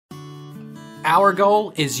Our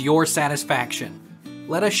goal is your satisfaction.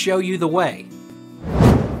 Let us show you the way.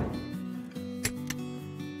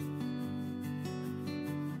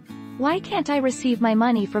 Why can't I receive my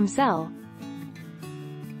money from Zelle?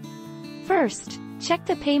 First, check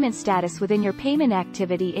the payment status within your payment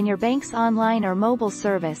activity in your bank's online or mobile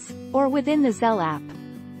service, or within the Zelle app.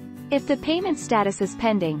 If the payment status is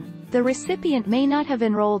pending, the recipient may not have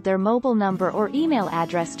enrolled their mobile number or email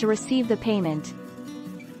address to receive the payment.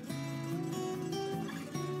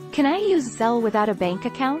 Can I use Zelle without a bank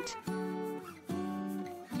account?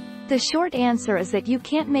 The short answer is that you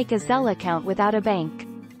can't make a Zelle account without a bank.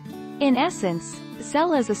 In essence,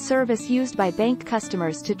 Zelle is a service used by bank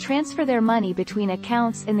customers to transfer their money between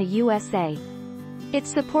accounts in the USA.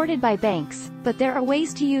 It's supported by banks, but there are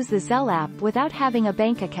ways to use the Zelle app without having a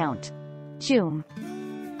bank account. June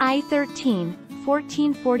I-13,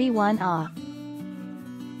 1441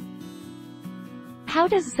 How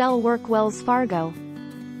does Zelle work? Wells Fargo.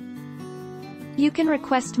 You can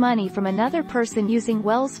request money from another person using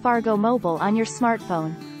Wells Fargo Mobile on your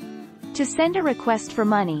smartphone. To send a request for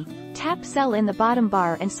money, tap Zelle in the bottom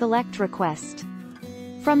bar and select Request.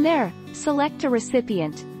 From there, select a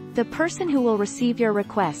recipient, the person who will receive your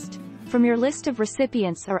request, from your list of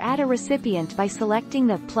recipients, or add a recipient by selecting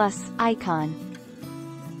the plus icon.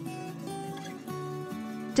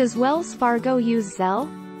 Does Wells Fargo use Zelle?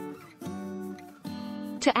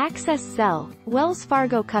 To access Zelle, Wells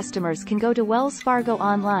Fargo customers can go to Wells Fargo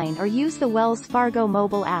Online or use the Wells Fargo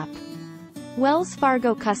mobile app. Wells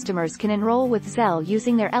Fargo customers can enroll with Zelle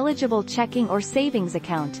using their eligible checking or savings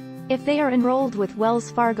account, if they are enrolled with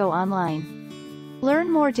Wells Fargo Online.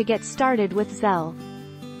 Learn more to get started with Zelle.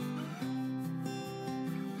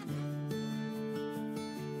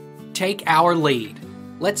 Take our lead.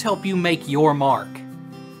 Let's help you make your mark.